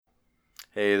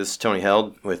Hey, this is Tony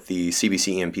Held with the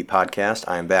CBC EMP podcast.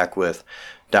 I am back with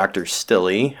Dr.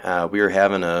 Stille. We are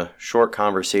having a short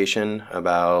conversation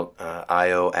about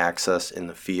IO access in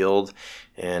the field,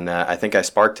 and I think I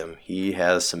sparked him. He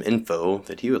has some info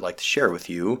that he would like to share with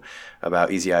you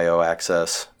about EZ-IO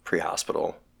access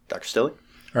pre-hospital. Dr. Stille?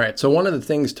 All right, so one of the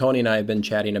things Tony and I have been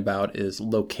chatting about is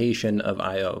location of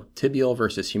IO, tibial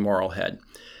versus humeral head.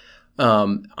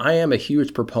 I am a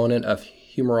huge proponent of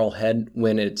humeral head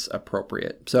when it's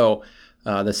appropriate. So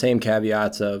the same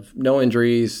caveats of no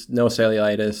injuries, no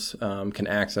cellulitis, can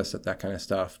access it, that kind of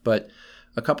stuff. But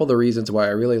a couple of the reasons why I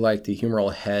really like the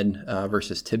humeral head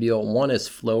versus tibial, one is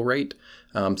flow rate.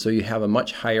 So you have a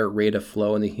much higher rate of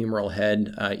flow in the humeral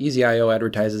head. EZ-IO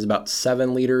advertises about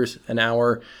 7 liters an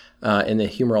hour in the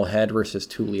humeral head versus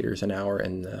 2 liters an hour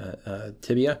in the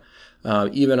tibia,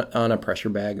 even on a pressure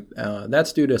bag.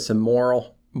 That's due to some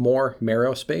more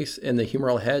marrow space in the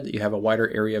humeral head. You have a wider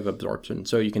area of absorption,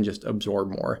 so you can just absorb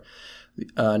more.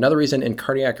 Another reason, in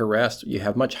cardiac arrest, you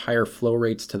have much higher flow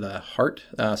rates to the heart,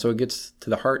 so it gets to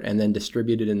the heart and then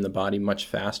distributed in the body much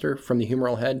faster from the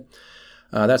humeral head.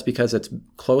 That's because it's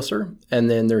closer, and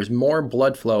then there's more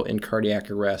blood flow in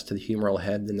cardiac arrest to the humeral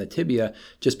head than the tibia,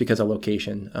 just because of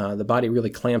location. The body really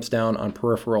clamps down on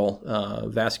peripheral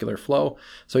vascular flow,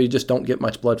 so you just don't get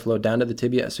much blood flow down to the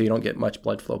tibia, so you don't get much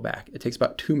blood flow back. It takes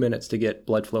about 2 minutes to get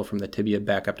blood flow from the tibia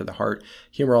back up to the heart.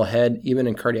 Humeral head, even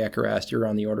in cardiac arrest, you're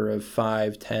on the order of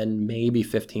 5, 10, maybe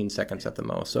 15 seconds at the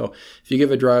most. So if you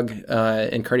give a drug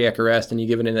in cardiac arrest and you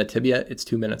give it in the tibia, it's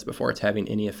 2 minutes before it's having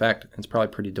any effect. It's probably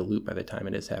pretty dilute by the time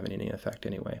it is having any effect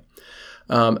anyway.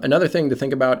 Another thing to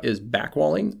think about is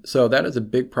backwalling. So that is a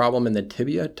big problem in the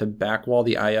tibia, to backwall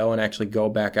the IO and actually go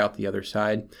back out the other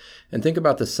side. And think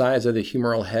about the size of the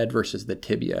humeral head versus the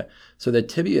tibia. So the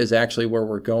tibia is actually where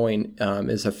we're going,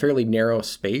 is a fairly narrow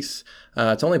space.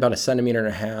 It's only about 1.5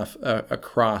 centimeters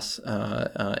across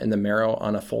in the marrow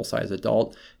on a full-size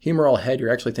adult. Humeral head,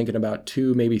 you're actually thinking about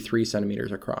 2, maybe 3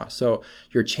 centimeters across. So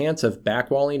your chance of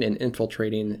backwalling and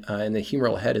infiltrating in the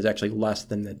humeral head is actually less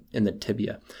than in the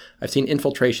tibia. I've seen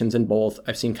infiltrations in both.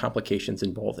 I've seen complications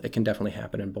in both. It can definitely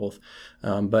happen in both.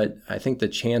 But I think the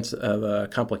chance of a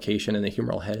complication in the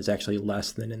humeral head is actually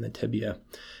less than in the tibia.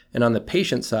 And on the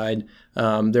patient side,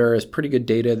 there is pretty good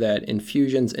data that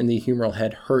infusions in the humeral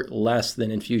head hurt less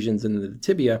than infusions in the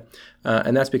tibia,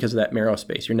 and that's because of that marrow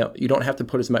space. You don't have to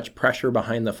put as much pressure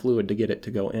behind the fluid to get it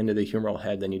to go into the humeral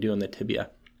head than you do in the tibia.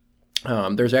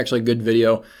 There's actually a good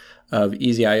video of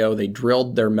EZ-IO. They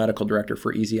drilled their medical director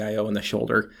for EZ-IO in the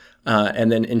shoulder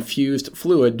and then infused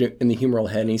fluid in the humeral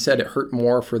head. And he said it hurt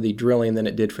more for the drilling than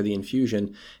it did for the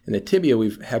infusion. In the tibia,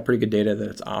 we've had pretty good data that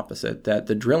it's opposite, that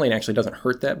the drilling actually doesn't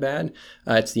hurt that bad.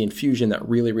 It's the infusion that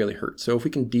really, really hurts. So if we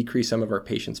can decrease some of our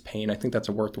patients' pain, I think that's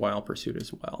a worthwhile pursuit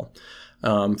as well.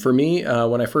 For me,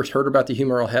 when I first heard about the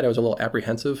humeral head, I was a little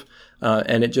apprehensive,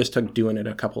 and it just took doing it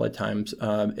a couple of times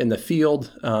in the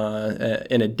field,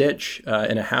 in a ditch,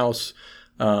 in a house,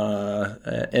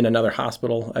 in another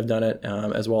hospital. I've done it,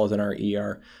 as well as in our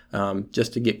ER,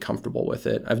 just to get comfortable with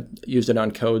it. I've used it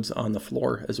on codes on the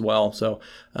floor as well. So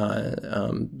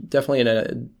definitely in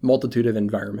a multitude of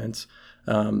environments.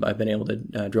 I've been able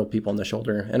to drill people in the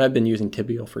shoulder, and I've been using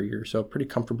tibial for years, so pretty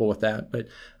comfortable with that. But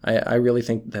I really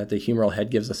think that the humeral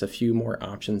head gives us a few more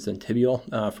options than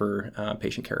tibial for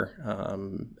patient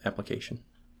care application.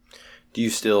 Do you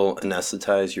still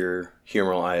anesthetize your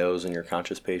humeral IOs in your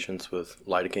conscious patients with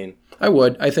lidocaine? I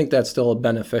would. I think that's still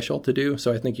beneficial to do,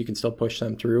 so I think you can still push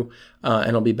them through, and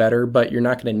it'll be better, but you're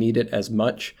not going to need it as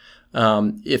much.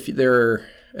 If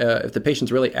the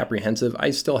patient's really apprehensive,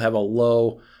 I still have a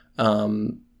low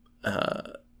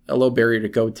barrier to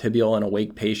go tibial in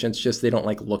awake patients, just they don't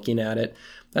like looking at it.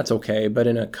 That's okay. But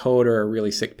in a code or a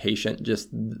really sick patient, just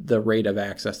the rate of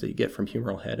access that you get from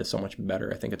humeral head is so much better.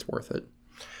 I think it's worth it.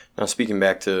 Now, speaking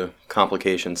back to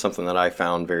complications, something that I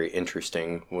found very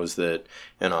interesting was that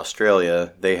in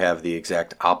Australia, they have the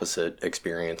exact opposite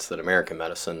experience that American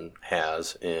medicine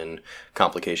has in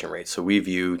complication rates. So we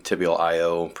view tibial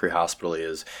IO pre-hospitally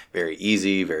as very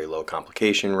easy, very low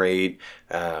complication rate.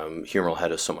 Humeral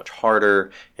head is so much harder.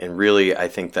 And really, I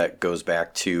think that goes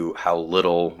back to how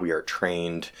little we are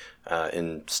trained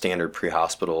in standard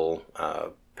pre-hospital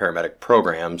paramedic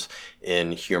programs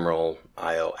in humeral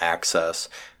IO access.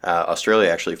 Australia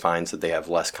actually finds that they have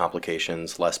less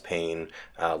complications, less pain,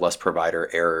 less provider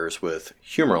errors with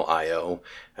humeral IO,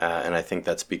 and I think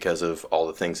that's because of all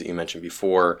the things that you mentioned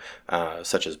before,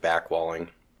 such as backwalling.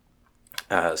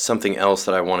 Something else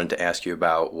that I wanted to ask you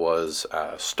about was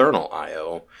sternal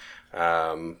IO.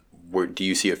 do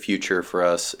you see a future for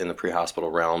us in the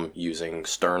pre-hospital realm using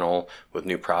sternal with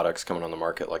new products coming on the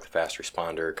market like the Fast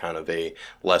Responder, kind of a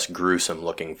less gruesome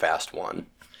looking fast one?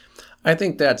 I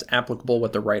think that's applicable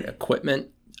with the right equipment.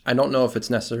 I don't know if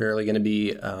it's necessarily going to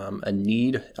be a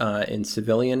need in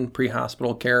civilian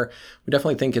pre-hospital care. We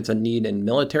definitely think it's a need in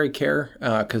military care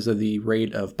because of the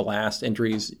rate of blast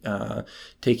injuries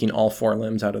taking all 4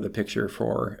 limbs out of the picture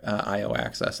for IO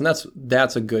access. And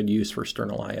that's a good use for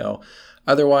sternal IO.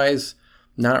 Otherwise,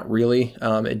 not really.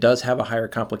 It does have a higher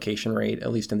complication rate,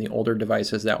 at least in the older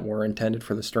devices that were intended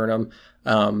for the sternum.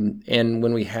 And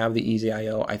when we have the Easy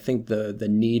IO, I think the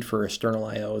need for a sternal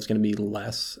IO is going to be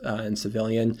less in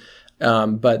civilian.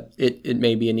 But it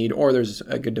may be a need, or there's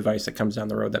a good device that comes down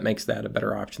the road that makes that a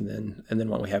better option than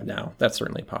what we have now. That's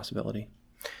certainly a possibility.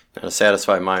 Now, to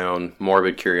satisfy my own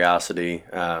morbid curiosity,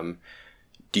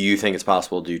 do you think it's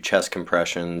possible to do chest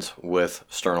compressions with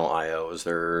sternal IO? Is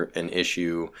there an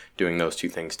issue doing those two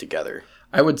things together?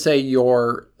 I would say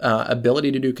your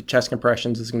ability to do chest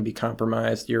compressions is going to be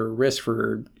compromised. Your risk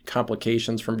for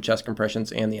complications from chest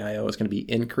compressions and the IO is going to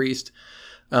be increased.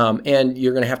 And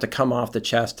you're going to have to come off the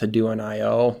chest to do an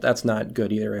IO. That's not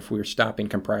good either if we're stopping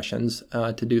compressions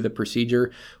to do the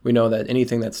procedure. We know that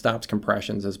anything that stops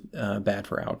compressions is bad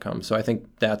for outcomes. So I think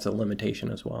that's a limitation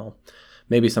as well.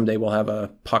 Maybe someday we'll have a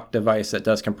puck device that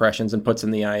does compressions and puts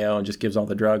in the IO and just gives all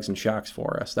the drugs and shocks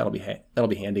for us. That'll be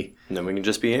handy. And then we can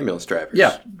just be ambulance drivers.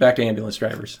 Yeah, back to ambulance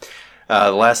drivers.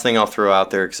 The last thing I'll throw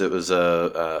out there, because it was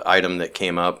a item that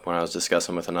came up when I was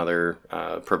discussing with another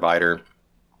provider.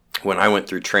 When I went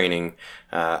through training,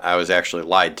 I was actually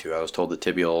lied to. I was told that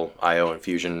tibial IO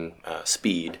infusion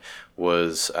speed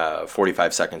was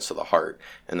 45 seconds to the heart,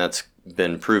 and that's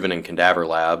been proven in cadaver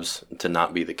labs to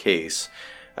not be the case.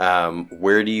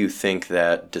 Where do you think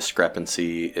that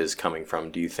discrepancy is coming from?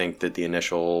 Do you think that the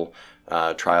initial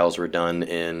trials were done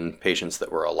in patients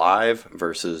that were alive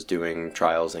versus doing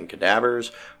trials in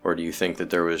cadavers? Or do you think that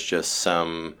there was just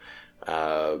some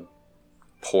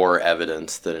poor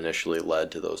evidence that initially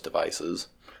led to those devices?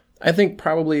 I think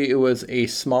probably it was a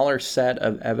smaller set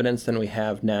of evidence than we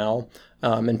have now,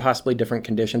 and possibly different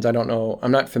conditions. I don't know.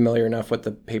 I'm not familiar enough with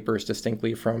the papers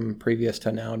distinctly from previous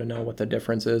to now to know what the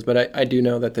difference is, but I do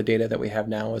know that the data that we have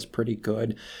now is pretty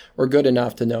good, or good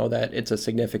enough to know that it's a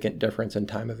significant difference in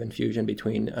time of infusion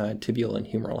between tibial and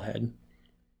humeral head.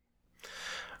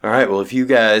 All right, well, if you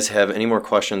guys have any more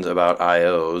questions about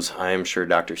IOs, I am sure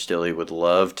Dr. Stille would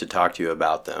love to talk to you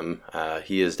about them.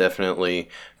 He has definitely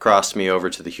crossed me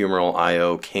over to the humeral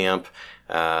IO camp,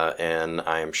 and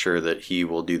I am sure that he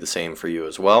will do the same for you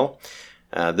as well.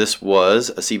 This was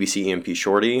a CBC EMP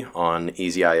Shorty on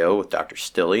Easy IO with Dr.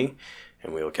 Stille,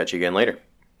 and we will catch you again later.